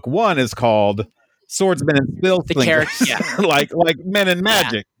 book 1 is called Swordsmen and Spellslingers. The character, yeah. like Men in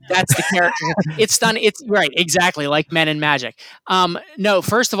Magic. Yeah, that's the character. It's done. It's right, exactly like Men in Magic. No,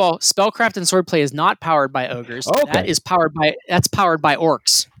 first of all, Spellcraft and Swordplay is not powered by ogres. Okay. That's powered by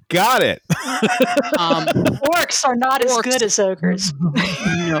orcs. Got it. Orcs are not as good as ogres.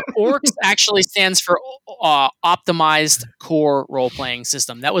 Orcs actually stands for Optimized Core Role-Playing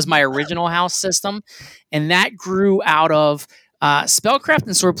System. That was my original house system, and that grew out of Spellcraft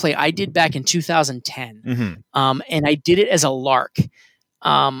and Swordplay. I did back in 2010, and I did it as a lark.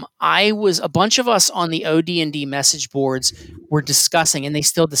 A bunch of us on the OD&D message boards were discussing, and they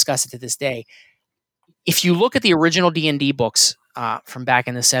still discuss it to this day. If you look at the original D&D books from back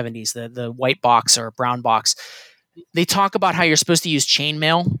in the 70s, the white box or brown box, they talk about how you're supposed to use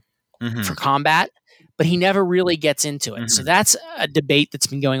chainmail for combat, but he never really gets into it. So that's a debate that's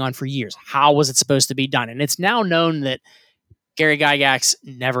been going on for years. How was it supposed to be done? And it's now known that Gary Gygax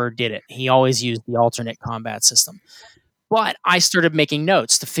never did it. He always used the alternate combat system. But I started making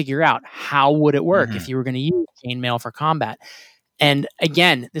notes to figure out how would it work if you were going to use chainmail for combat. And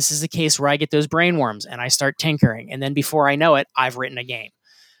again, this is the case where I get those brainworms and I start tinkering. And then before I know it, I've written a game.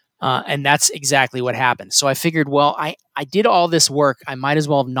 And that's exactly what happened. So I figured, well, I did all this work. I might as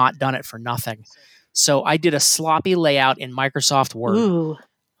well have not done it for nothing. So I did a sloppy layout in Microsoft Word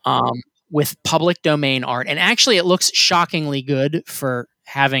with public domain art. And actually, it looks shockingly good for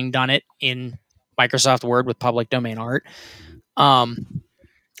having done it in Microsoft Word with public domain art.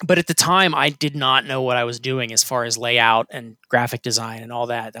 But at the time, I did not know what I was doing as far as layout and graphic design and all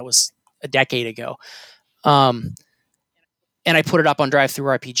that. That was a decade ago. And I put it up on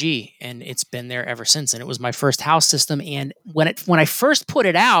DriveThruRPG, and it's been there ever since. And it was my first house system. And when I first put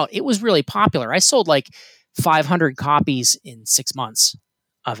it out, it was really popular. I sold like 500 copies in 6 months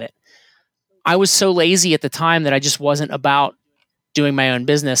of it. I was so lazy at the time that I just wasn't about doing my own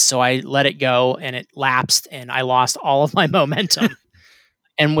business. So I let it go and it lapsed and I lost all of my momentum.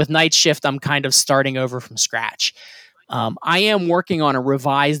 And with Night Shift, I'm kind of starting over from scratch. I am working on a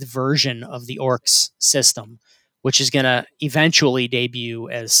revised version of the Orcs system, which is going to eventually debut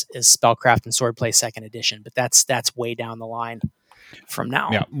as Spellcraft and Swordplay 2nd edition. But that's way down the line from now.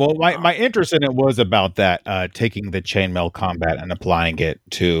 Yeah. Well, my interest in it was about that, taking the chainmail combat and applying it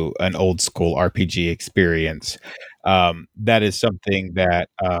to an old school RPG experience. That is something that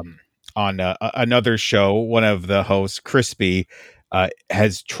on another show, one of the hosts, Crispy,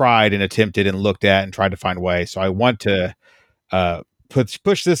 has tried and attempted and looked at and tried to find a way. So I want to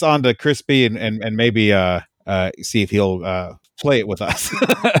push this onto Crispy and maybe see if he'll play it with us.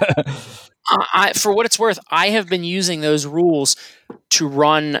 For what it's worth, I have been using those rules to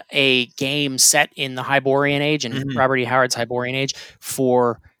run a game set in the Hyborian Age and Robert E. Howard's Hyborian Age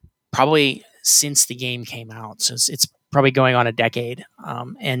for probably since the game came out. So it's probably going on a decade.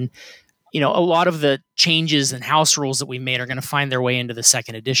 And a lot of the changes and house rules that we made are going to find their way into the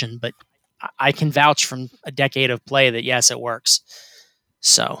second edition, but I can vouch from a decade of play that yes, it works.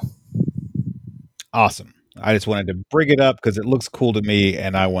 So awesome. I just wanted to bring it up because it looks cool to me,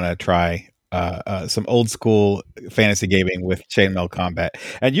 and I want to try some old school fantasy gaming with chainmail combat.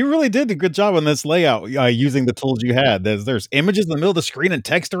 And you really did a good job on this layout using the tools you had. There's images in the middle of the screen and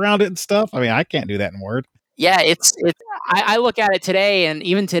text around it and stuff. I mean, I can't do that in Word. Yeah, I look at it today, and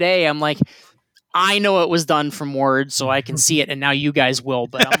even today, I'm like, I know it was done from Word, so I can see it, and now you guys will.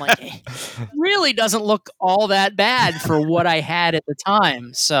 But I'm like, it really doesn't look all that bad for what I had at the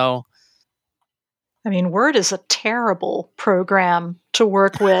time. So, I mean, Word is a terrible program to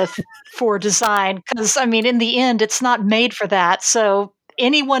work with for design because, I mean, in the end, it's not made for that. So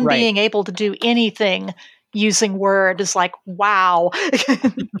anyone being able to do anything using Word is like, wow.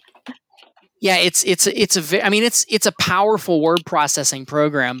 Yeah, it's a powerful word processing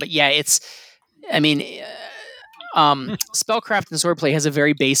program, but yeah, Spellcraft and Swordplay has a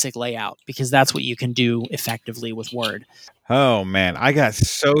very basic layout because that's what you can do effectively with Word. Oh man, I got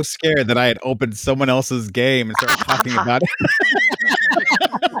so scared that I had opened someone else's game and started talking about it.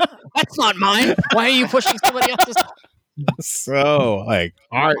 That's not mine. Why are you pushing somebody else's? So, like,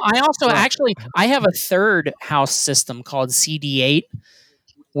 I have a third house system called CD8,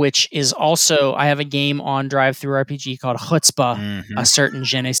 which is also, I have a game on DriveThruRPG called Chutzpah, a certain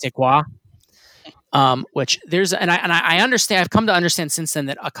je ne sais quoi. Which there's, I understand, I've come to understand since then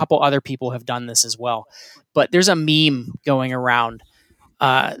that a couple other people have done this as well. But there's a meme going around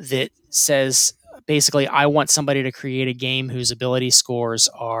that says, basically, I want somebody to create a game whose ability scores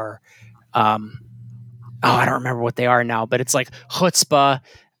are, I don't remember what they are now, but it's like Chutzpah,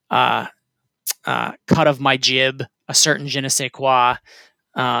 cut of my jib, a certain je ne sais quoi,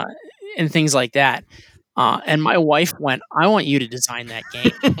 and things like that. And my wife went, I want you to design that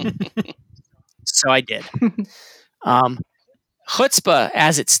game. So I did. Chutzpah,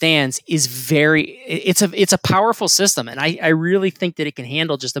 as it stands, is it's a powerful system, and I really think that it can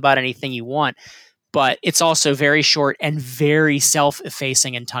handle just about anything you want, but it's also very short and very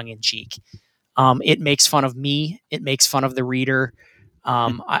self-effacing and tongue-in-cheek. It makes fun of me. It makes fun of the reader.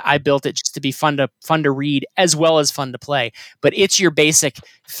 I built it just to be fun to read as well as fun to play. But it's your basic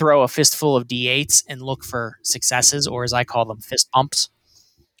throw a fistful of D8s and look for successes, or as I call them, fist pumps.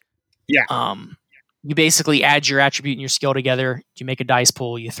 Yeah. You basically add your attribute and your skill together. You make a dice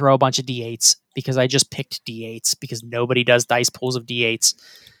pool. You throw a bunch of D8s because I just picked D8s because nobody does dice pools of D8s.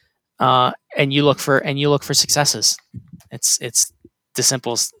 And you look for successes. It's as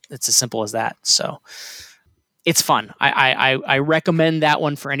simple as that. So it's fun. I recommend that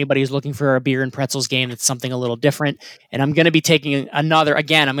one for anybody who's looking for a beer and pretzels game that's something a little different. And I'm going to be taking a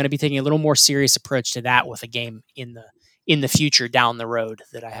little more serious approach to that with a game in the future down the road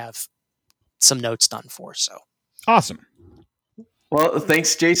that I have some notes done for. So awesome. Well,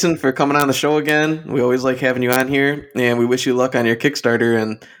 thanks, Jason, for coming on the show again. We always like having you on here, and we wish you luck on your Kickstarter,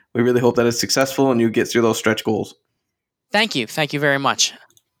 and we really hope that it's successful and you get through those stretch goals. Thank you. Thank you very much.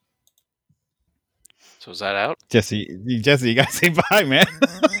 So is that out? Jesse, you gotta say bye, man.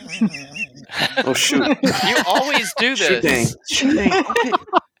 Oh, shoot. You always do this. Shoot, dang. Okay.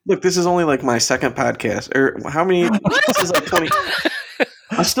 Look, this is only like my second podcast. Or how many? This is like 20.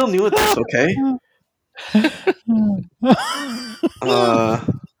 I'm still new at this, okay?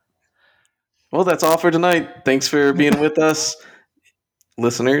 Well, that's all for tonight. Thanks for being with us,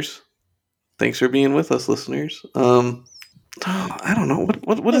 listeners. Thanks for being with us, listeners. I don't know.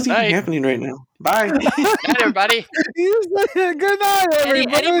 What is even happening right now? Bye. Night, everybody. Good night,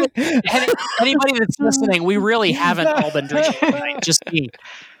 everybody. Anybody that's listening, we really haven't all been drinking tonight. Just me.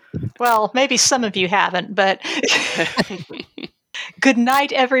 Well, maybe some of you haven't, but good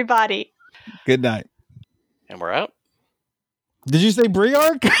night, everybody. Good night. And we're out. Did you say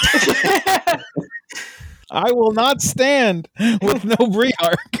Briark? I will not stand with no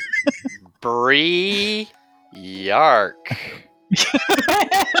Briark. Yark.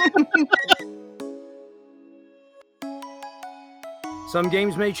 Some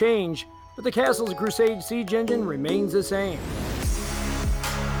games may change, but the Castles Crusade Siege engine remains the same.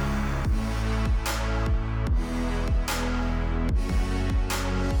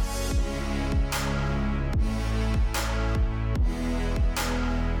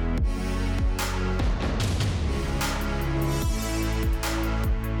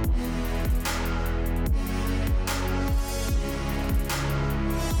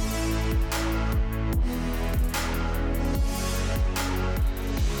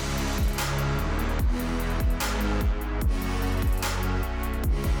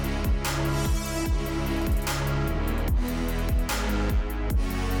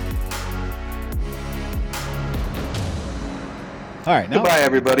 All right, now Goodbye,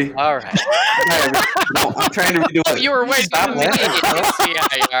 everybody. All right. Goodbye, everybody. No, I'm trying to redo it. You were waiting Stop for me. laughing. I see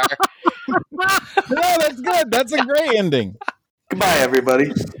how you are. no, that's good. That's a great ending. Goodbye, everybody.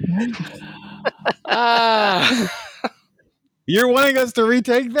 You're wanting us to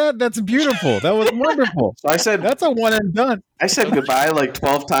retake that? That's beautiful. That was wonderful. So I said That's a one and done. I said goodbye like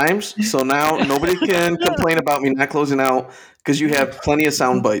 12 times. So now nobody can complain about me not closing out because you have plenty of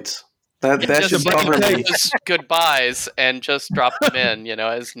sound bites. That should Just cover me. those goodbyes and just drop them in,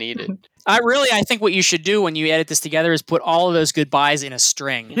 as needed. I think what you should do when you edit this together is put all of those goodbyes in a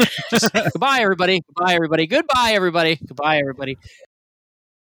string. Just goodbye, everybody. Goodbye, everybody. Goodbye, everybody. Goodbye, everybody.